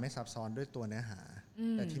อกมาไม่ซับซ้อนด้วยตัวเนื้อหา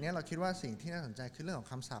แต่ทีนี้เราคิดว่าสิ่งที่น่าสนใจคือเรื่องของ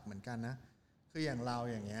คำศัพท์เหมือนกันนะคืออย่างเรา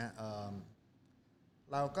อย่างเงี้ย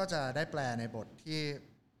เราก็จะได้แปลในบทที่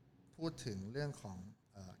พูดถึงเรื่องของ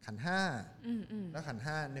ขันธ์ห้าแล้วขันธ์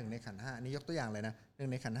ห้าหนึ่งในขันธ์ห้าอันนี้ยกตัวอย่างเลยนะหนึ่ง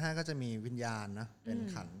ในขันธ์ห้าก็จะมีวิญญาณนะเป็น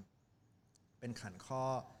ขันธ์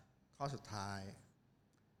ข้อสุดท้าย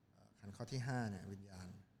ขันธ์ข้อที่5เนี่ยวิญญาณ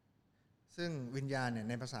ซึ่งวิญญาณเนี่ย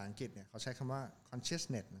ในภาษาอังกฤษเนี่ยเขาใช้คำว่า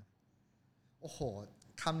consciousness นะโอ้โห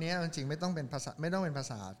คำนี้จริงๆไม่ต้องเป็นภา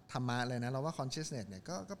ษาธรรมะเลยนะเราว่า consciousness เนี่ย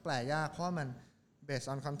ก็แปลยากเพราะมัน based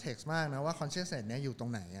on context มากนะว่า consciousness เนี่ยอยู่ตร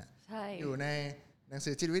งไหนอ่ะอยู่ในหนัง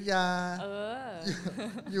สือจิตวิทยา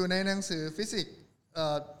อยู่ในหนังสือฟิสิกส์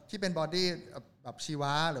ที่เป็น body แบบชีว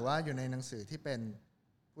ะหรือว่าอยู่ในหนังสือที่เป็น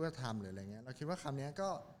พุทธธรรมหรืออะไรเงี้ยเราคิดว่าคำนี้ก็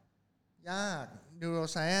ยาก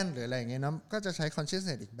neuroscience หรืออะไรเงี้ยนะก็จะใช้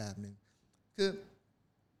consciousness อีกแบบนึงคือ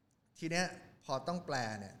ทีเนี้ยพอต้องแปล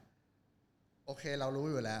เนี่ยโอเคเรารู้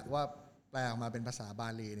อยู่แล้วว่าแปลออกมาเป็นภาษาบา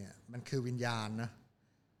ลีเนี่ยมันคือวิญญาณนะ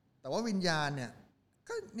แต่ว่าวิญญาณเนี่ย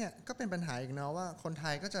ก็เป็นปัญหาอีกเนาะว่าคนไท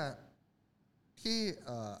ยก็จะที่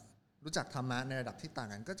รู้จักธรรมะในระดับที่ต่าง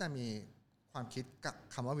กันก็จะมีความคิดกับ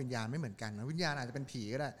คำว่าวิญญาณไม่เหมือนกันนะวิญญาณอาจจะเป็นผี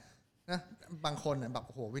ก็ได้นะบางคนแบบโ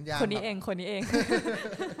อ้โหวิญญาณคนนี้เอง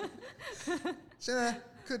ใช่ไหม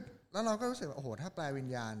คือแล้วเราก็รู้สึกว่าโอ้โหถ้าแปลวิญ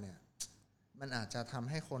ญาณเนี่ยมันอาจจะทำ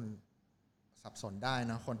ให้คนสับสนได้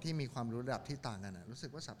นะคนที่มีความรู้ระดับที่ต่างกันนะรู้สึ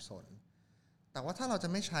กว่าสับสนแต่ว่าถ้าเราจะ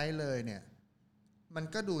ไม่ใช้เลยเนี่ยมัน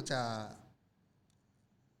ก็ดูจะ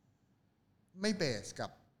ไม่เบสกับ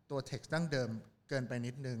ตัว text ดั้งเดิมเกินไป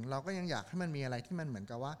นิดนึงเราก็ยังอยากให้มันมีอะไรที่มันเหมือน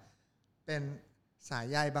กับว่าเป็นสาย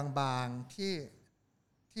ใยบางๆ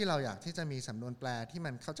ที่เราอยากที่จะมีสำนวนแปลที่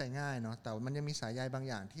มันเข้าใจง่ายเนาะแต่มันยังมีสายใยบาง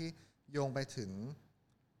อย่างที่โยงไปถึง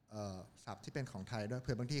ศัพท์ที่เป็นของไทยด้วยเ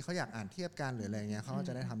ผื่อบางทีเขาอยากอ่านเทียบกันหรืออะไรเงี้ยเขาก็จ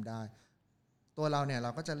ะได้ทำได้ตัวเราเนี่ยเร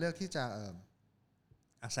าก็จะเลือกที่จะ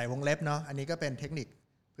ใส่วงเล็บเนาะอันนี้ก็เป็นเทคนิค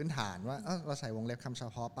พื้นฐานว่าเราใส่วงเล็บคำเฉ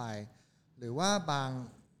พาะไปหรือว่าบ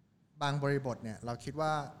างบริบทเนี่ยเราคิดว่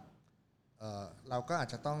าเราก็อาจ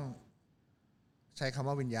จะต้องใช้คำ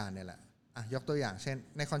ว่าวิญญาณเนี่ยแหละยกตัวอย่างเช่น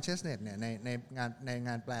ใน consciousness เนี่ยในง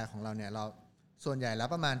านแปลของเราเนี่ยเราส่วนใหญ่แล้ว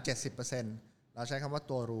ประมาณ 70% เราใช้คำว่า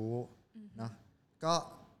ตัวรู้เนาะก็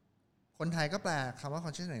คนไทยก็แปลคำว่า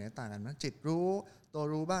consciousness เนี่ยต่างกันนะจิตรู้ตัว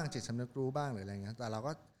รู้บ้างจิตสำนึกรู้บ้างหรืออะไรเงี้ยแต่เรา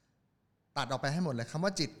ก็ตัดออกไปให้หมดเลยคำว่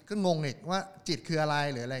าจิตก็งงอีกว่าจิตคืออะไร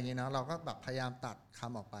หรืออะไรอย่างเงี้ยเนาะเราก็แบบพยายามตัดค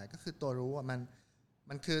ำออกไปก็คือตัวรู้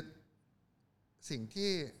มันคือสิ่ง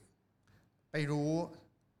ที่ไปรู้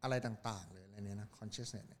อะไรต่างๆเลยอะไรเนี้ยนะ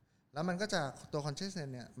consciousness เนี่ยแล้วมันก็จะตัว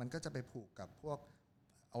consciousness เนี่ยมันก็จะไปผูกกับพวก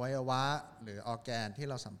อวัยวะหรือออร์แกนที่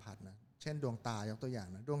เราสัมผัสนะเช่นดวงตายกตัวอย่าง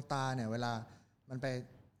นะดวงตาเนี่ยเวลามันไป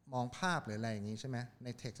มองภาพหรืออะไรอย่างงี้ใช่ไหมใน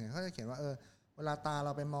text เนี่ยเขาจะเขียนว่าเวลาตาเร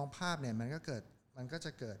าไปมองภาพเนี่ยมันก็จะเกิ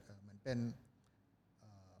ดเหมือนเป็น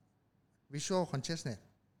visual consciousness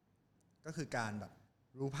ก็คือการแบบ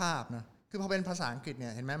รู้ภาพนะคือพอเป็นภาษาอังกฤษเนี่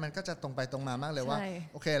ยเห็นไหมมันก็จะตรงไปตรงมามากเลยว่า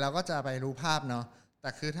โอเคเราก็จะไปรู้ภาพเนาะแต่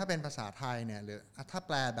คือถ้าเป็นภาษาไทยเนี่ยหรือถ้าแ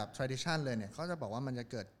ปลแบบ tradition เลยเนี่ยเขาจะบอกว่ามันจะ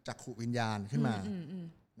เกิดจักขุวิญญาณขึ้นมา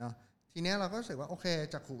เนาะทีนี้เราก็รู้สึกว่าโอเค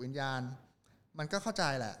จักขุวิญญาณมันก็เข้าใจ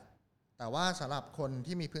แหละแต่ว่าสำหรับคน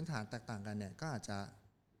ที่มีพื้นฐานแตกต่างกันเนี่ยก็อาจจะ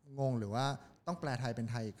งงหรือว่าต้องแปลไทยเป็น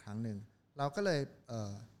ไทยอีกครั้งหนึ่งเราก็เลย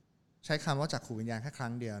ใช้คำว่าจักขุวิญญาณแค่ครั้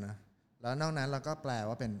งเดียวนะแล้วนอกนั้นเราก็แปล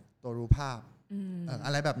ว่าเป็นตัวรู้ภาพอ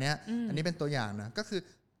ะไรแบบนี้อันนี้เป็นตัวอย่างนะก็คือ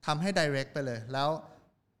ทำให้ direct ไปเลยแล้ว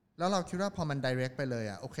เราคิดว่าพอมัน direct ไปเลย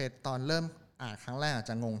โอเคตอนเริ่มอ่านครั้งแรกอาจ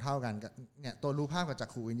จะงงเท่ากันเนี่ยตัวรู้ภาพกับจัก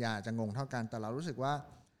ขุวิญญาณจะงงเท่ากันแต่เรารู้สึกว่า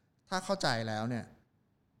ถ้าเข้าใจแล้วเนี่ย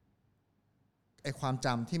ไอความจ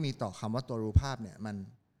ำที่มีต่อคำว่าตัวรู้ภาพเนี่ย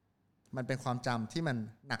มันเป็นความจำที่มัน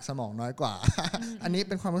หนักสมองน้อยกว่า อันนี้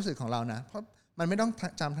เป็นความรู้สึกของเรานะเพราะมันไม่ต้อง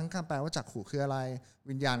จำทั้งคำแปลว่าจักขุคืออะไร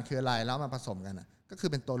วิญญาณคืออะไรแล้วมาผสมกันก็คือ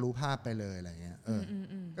เป็นตัวรู้ภาพไปเลยอะไรเงี้ย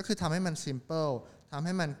ก็คือทำให้มัน simple ทำใ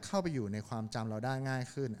ห้มันเข้าไปอยู่ในความจำเราได้ง่าย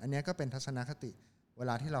ขึ้นอันนี้ก็เป็นทัศนคติเว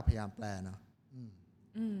ลาที่เราพยายามแปลเนาะ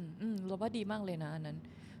เราว่าดีมากเลยนะอันนั้น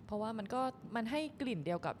เพราะว่ามันให้กลิ่นเ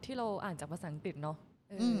ดียวกับที่เราอ่านจากภาษาอังกฤษเนาะ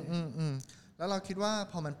แล้วเราคิดว่า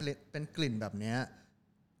พอมันเป็นกลิ่นแบบนี้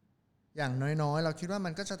อย่างน้อยๆเราคิดว่ามั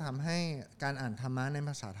นก็จะทำให้การอ่านธรรมะในภ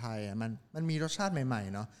าษาไทยมันมีรสชาติใหม่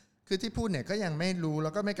ๆเนาะคือที่พูดเนี่ยก็ยังไม่รู้แล้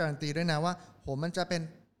วก็ไม่การันตีด้วยนะว่าโหมันจะเป็น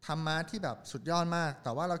ธรรมะที่แบบสุดยอดมากแ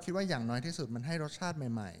ต่ว่าเราคิดว่าอย่างน้อยที่สุดมันให้รสชาติใ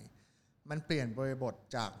หม่ๆมันเปลี่ยนบริบท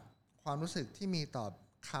จากความรู้สึกที่มีต่อ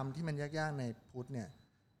คำที่มันยากๆในพุทธเนี่ย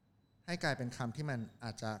ให้กลายเป็นคำที่มันอ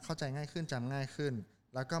าจจะเข้าใจง่ายขึ้นจำง่ายขึ้น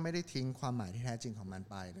แล้วก็ไม่ได้ทิ้งความหมายที่แท้จริงของมัน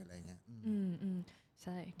ไปหรืออะไรเงี้ยใ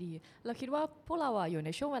ช่ดีเราคิดว่าพวกเราอยู่ใน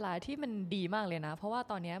ช่วงเวลาที่มันดีมากเลยนะเพราะว่า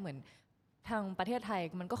ตอนนี้เหมือนทางประเทศไทย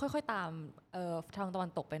มันก็ค่อยๆตามทางตะวัน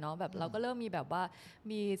ตกไปเนาะแบบเราก็เริ่มมีแบบว่า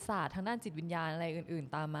มีศาสตร์ทางด้านจิตวิญญาณอะไรอื่น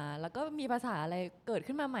ๆตามมาแล้วก็มีภาษาอะไรเกิด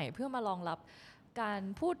ขึ้นมาใหม่เพื่อมารองรับการ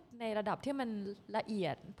พูดในระดับที่มันละเอีย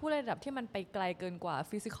ดพูดในระดับที่มันไปไกลเกินกว่า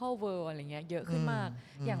physical world อะไรเงี้ยเยอะขึ้นมาก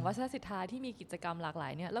อย่างวัฒนศิลธาที่มีกิจกรรมหลากหลา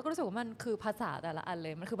ยเนี่ยเราก็รู้สึกว่ามันคือภาษาแต่ละอันเล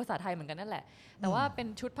ยมันคือภาษาไทยเหมือนกันนั่นแหละแต่ว่าเป็น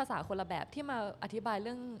ชุดภาษาคนละแบบที่มาอธิบายเ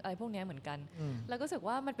รื่องอะไรพวกนี้เหมือนกันแล้วก็รู้สึก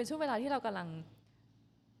ว่ามันเป็นช่วงเวลาที่เรากำลัง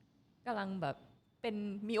กำลังแบบเป็น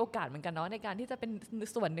มีโอกาสเหมือนกันเนาะในการที่จะเป็น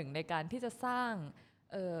ส่วนหนึ่งในการที่จะสร้าง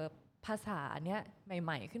ภาษาเนี้ยใ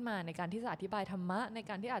หม่ๆขึ้นมาในการที่จะอธิบายธรรมะใน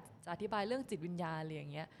การที่อาจจะอธิบายเรื่องจิตวิญญาณอะไรอย่า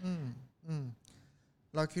งเงี้ย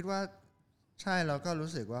เราคิดว่าใช่เราก็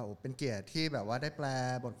รู้สึกว่าโอ้เป็นเกียรติที่แบบว่าได้แปล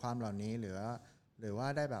บทความเหล่านี้หรือว่า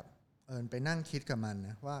ได้แบบไปนั่งคิดกับมันน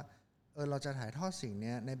ะว่าเราจะถ่ายทอดสิ่ง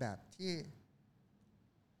นี้ในแบบที่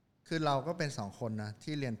คือเราก็เป็น2คนนะ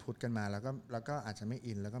ที่เรียนพุทธกันมาแล้วก็อาจจะไม่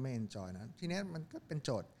อินแล้วก็ไม่เอนจอยนะทีนี้มันก็เป็นโจ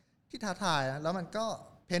ทย์ที่ท้าทายนะแล้วมันก็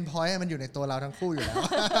เพนพอยต์มันอยู่ในตัวเราทั้งคู่อยู่แล้ว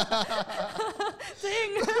จริง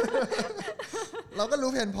เราก็รู้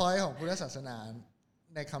เพนพอยต์ของพุทธศาสนา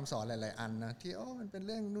ในคำสอนหลายๆอันนะที่มันเป็นเ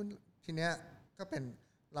รื่องนู่นทีเนี้ยก็เป็น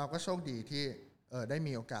เราก็โชคดีที่ได้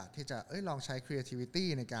มีโอกาสที่จะลองใช้ creativity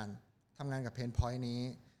ในการทำงานกับเพนพอยต์นี้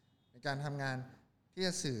ในการทำงานที่จ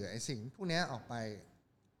ะสื่อไอ้สิ่งพวกนี้ออกไป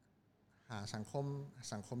หาสั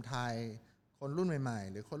งคมไทยคนรุ่นใหม่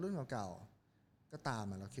ๆหรือคนรุ่นเก่าๆก็ตาม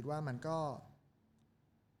เราคิดว่ามันก็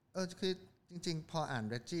คือจริงๆพออ่าน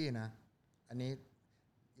เรจจี้นะอันนี้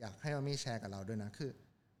อยากให้ออมี่แชร์กับเราด้วยนะคือ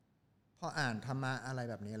พออ่านธรรมะอะไร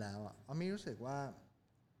แบบนี้แล้วออมี่รู้สึกว่า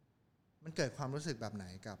มันเกิดความรู้สึกแบบไหน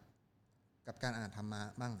กับการอ่านธรรมะ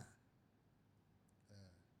บ้าง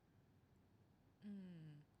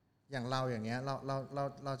อย่างเราอย่างเงี้ย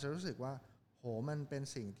เราจะรู้สึกว่าโหมันเป็น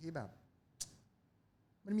สิ่งที่แบบ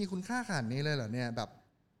มันมีคุณค่าขนาดนี้เลยเหรอเนี่ยแบบ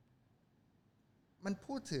มัน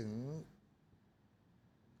พูดถึ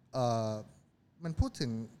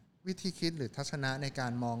งวิธีคิดหรือทัศนะในกา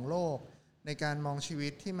รมองโลกในการมองชีวิ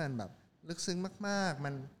ตที่มันแบบลึกซึ้งมากๆ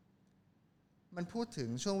มันพูดถึง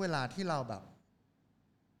ช่วงเวลาที่เราแบบ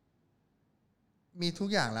มีทุก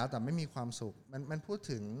อย่างแล้วแต่ไม่มีความสุขมันพูด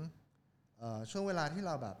ถึงช่วงเวลาที่เ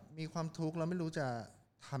ราแบบมีความทุกข์เราไม่รู้จะ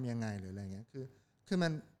ทำยังไงหรืออะไรเงี้ยคือ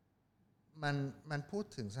มันพูด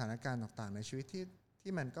ถึงสถานการณ์ต่างๆในชีวิต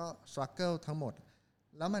ที่มันก็ struggle ทั้งหมด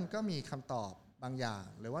แล้วมันก็มีคำตอบบางอย่าง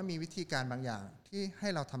หรือว่ามีวิธีการบางอย่างที่ให้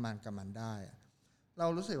เราทำงานกับมันได้เรา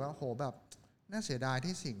รู้สึกว่าโหแบบน่าเสียดาย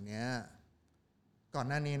ที่สิ่งเนี้ยก่อน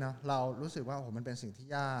หน้านี้เนาะเรารู้สึกว่าโหมันเป็นสิ่งที่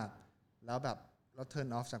ยากแล้วแบบเรา turn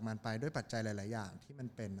off จากมันไปด้วยปัจจัยหลายๆอย่างที่มัน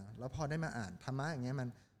เป็นเนาะแล้วพอได้มาอ่านธรรมะอย่างเงี้ยมัน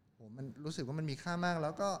รู้สึกว่ามันมีค่ามากแล้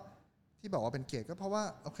วก็ที่บอกว่าเป็นเกียรติก็เพราะว่า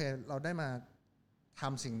โอเคเราได้มาท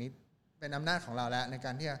ำสิ่งนี้เป็นอำนาจของเราแล้วในก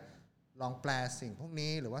ารที่จะลองแปลสิ่งพวก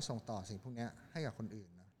นี้หรือว่าส่งต่อสิ่งพวกนี้ให้กับคนอื่น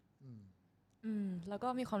นะแล้วก็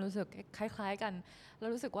มีความรู้สึกคล้ายๆกันเรา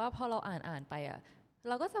รู้สึกว่าพอเราอ่านไป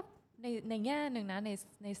เราก็จะในแง่หนึ่งนะ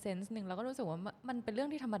ในเซนส์หนึ่งเราก็รู้สึกว่ามันเป็นเรื่อง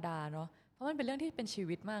ที่ธรรมดาเนาะเพราะมันเป็นเรื่องที่เป็นชี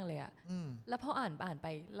วิตมากเลยแล้วพออ่านไป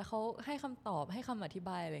แล้วเขาให้คำตอบให้คำอธิบ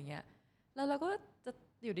ายอะไรเงี้ยแล้วเราก็จะ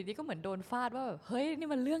อยู่ดีๆก็เหมือนโดนฟาดว่าแบบเฮ้ยนี่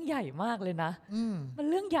มันเรื่องใหญ่มากเลยนะมัน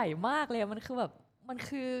เรื่องใหญ่มากเลยมันคือแบบมัน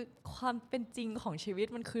คือความเป็นจริงของชีวิต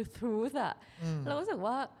มันคือ truth เรารู้สึก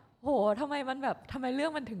ว่าโหทำไมเรื่อ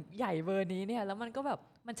งมันถึงใหญ่เบอร์นี้เนี่ยแล้วมันก็แบบ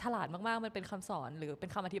มันฉลาดมากๆมันเป็นคำสอนหรือเป็น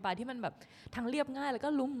คำอธิบายที่มันแบบทั้งเรียบง่ายแล้วก็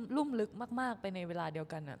ลุ่มลึกมากๆไปในเวลาเดียว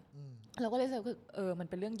กันเราก็เลยรู้สึกมัน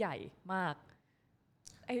เป็นเรื่องใหญ่มาก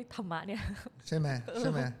ไอ้ธรรมะเนี่ยใช่ไหม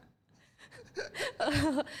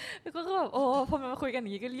ก็แบบโอ้พอมาคุยกันอย่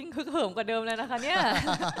างนี้ก็ยิ่งคึกเหิมกว่าเดิมเลยนะคะเนี่ย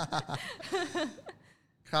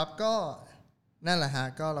ครับก็นั่นแหละฮะ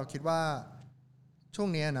ก็เราคิดว่าช่วง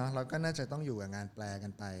นี้เนาะเราก็น่าจะต้องอยู่กับงานแปลกั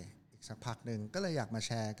นไปอีกสักพักหนึ่งก็เลยอยากมาแ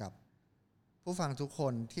ชร์กับผู้ฟังทุกค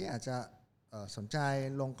นที่อาจจะสนใจ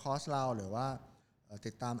ลงคอร์สเราหรือว่า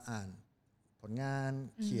ติดตามอ่านผลงาน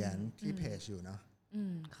เขียนที่เพจอยู่เนาะ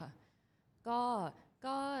ค่ะ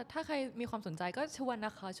ก็ถ้าใครมีความสนใจก็ชวนน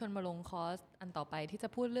ะคะชวนมาลงคอร์สอันต่อไปที่จะ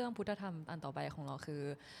พูดเรื่องพุทธธรรมอันต่อไปของเราคือ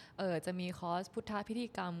จะมีคอร์สพุทธพิธี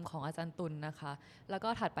กรรมของอาจารย์ตุลนะคะแล้วก็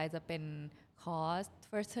ถัดไปจะเป็นคอร์ส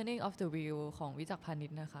first turning of the wheel ของวิจักรพานิ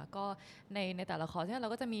ชนะคะก็ในแต่ละคอร์สเนี่ยเรา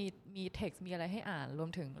ก็จะมีเท็กซ์มีอะไรให้อ่านรวม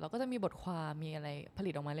ถึงเราก็จะมีบทความมีอะไรผลิ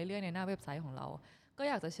ตออกมาเรื่อยๆในหน้าเว็บไซต์ของเราก็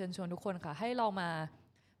อยากจะเชิญชวนทุกคนค่ะให้ลองมา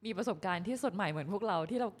มีประสบการณ์ที่สดใหม่เหมือนพวกเรา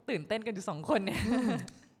ที่เราตื่นเต้นกันอยู่2คนเนี่ย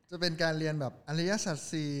จะเป็นการเรียนแบบอริยสัจ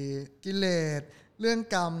สี่กิเลสเรื่อง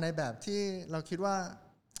กรรมในแบบที่เราคิดว่า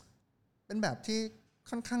เป็นแบบที่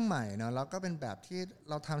ค่อนข้างใหม่เนาะแล้วก็เป็นแบบที่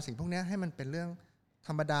เราทำสิ่งพวกนี้ให้มันเป็นเรื่องธ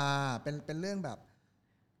รรมดาเป็นเรื่องแบบ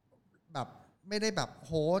ไม่ได้แบบโ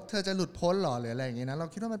หเธอจะหลุดพ้นหรอหรืออะไรอย่างงี้นะเรา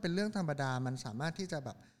คิดว่ามันเป็นเรื่องธรรมดามันสามารถที่จะแบ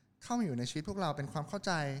บเข้ามาอยู่ในชีวิตพวกเราเป็นความเข้าใ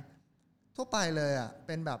จทั่วไปเลยเ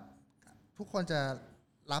ป็นแบบทุกคนจะ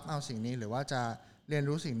รับเอาสิ่งนี้หรือว่าจะเรียน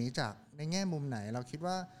รู้สิ่งนี้จากในแง่มุมไหนเราคิด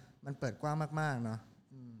ว่ามันเปิดกว้างมากๆเนาะ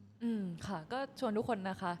ค่ะก็ชวนทุกคน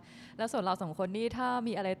นะคะแล้วส่วนเรา2คนนี่ถ้า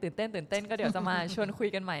มีอะไรตื่นเต้นก็เดี๋ยวจะมาชวนคุย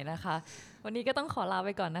กันใหม่นะคะวันนี้ก็ต้องขอลาไป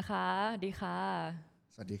ก่อนนะคะดีค่ะ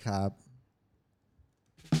สวัสดีครับ